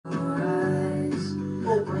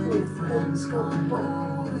with Scotland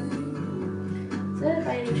Bowl. Is there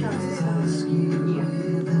by any chance this house? Yeah.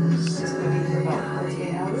 It's going to be for about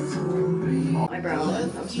 48 hours. Eyebrow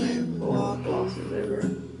and have smoke or glasses over it.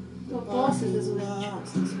 Well, glasses, there's always a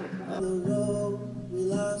chance to smoke that.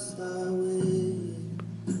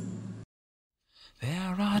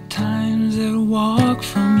 There are times that walk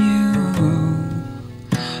from you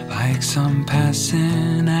like some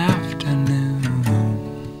passing afternoon.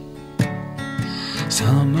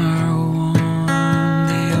 Summer warm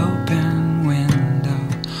the open window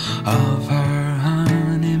of her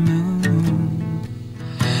honeymoon,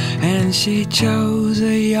 and she chose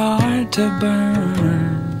a yard to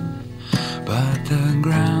burn, but the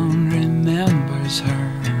ground remembers her.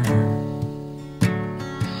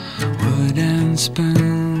 Wooden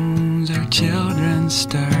spoons her children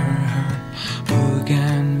stir, her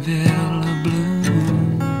bougainvillea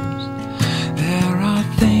blooms. There are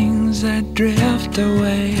things that drift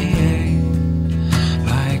away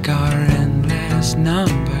like our endless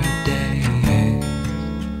numbered days.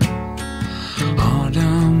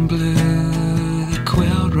 Autumn blue, the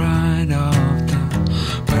quilt right off the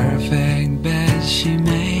perfect bed she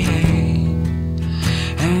made,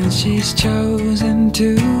 and she's chosen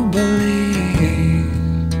to believe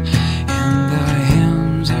in the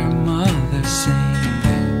hymns her mother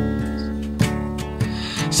sings.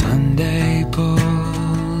 Sunday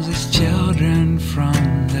pulls its children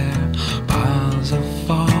from their piles of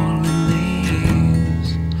fallen leaves.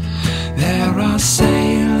 There are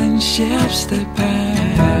sailing ships that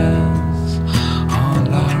pass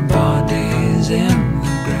all our bodies in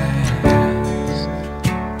the grass.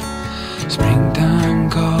 Springtime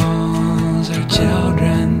calls her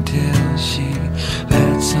children till she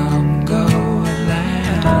lets them go at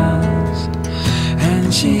last,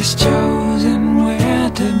 and she's chosen where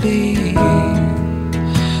to be,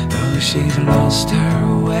 though she's lost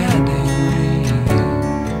her wedding ring.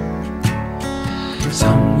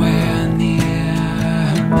 Somewhere near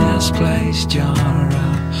her misplaced jar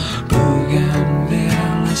of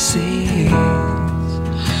bougainvillea seeds,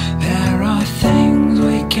 there are things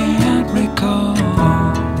we can't recall,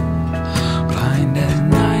 blind as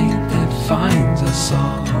night that finds us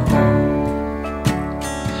all.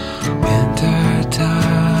 Winter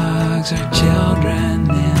tugs her children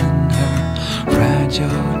in her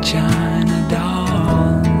fragile china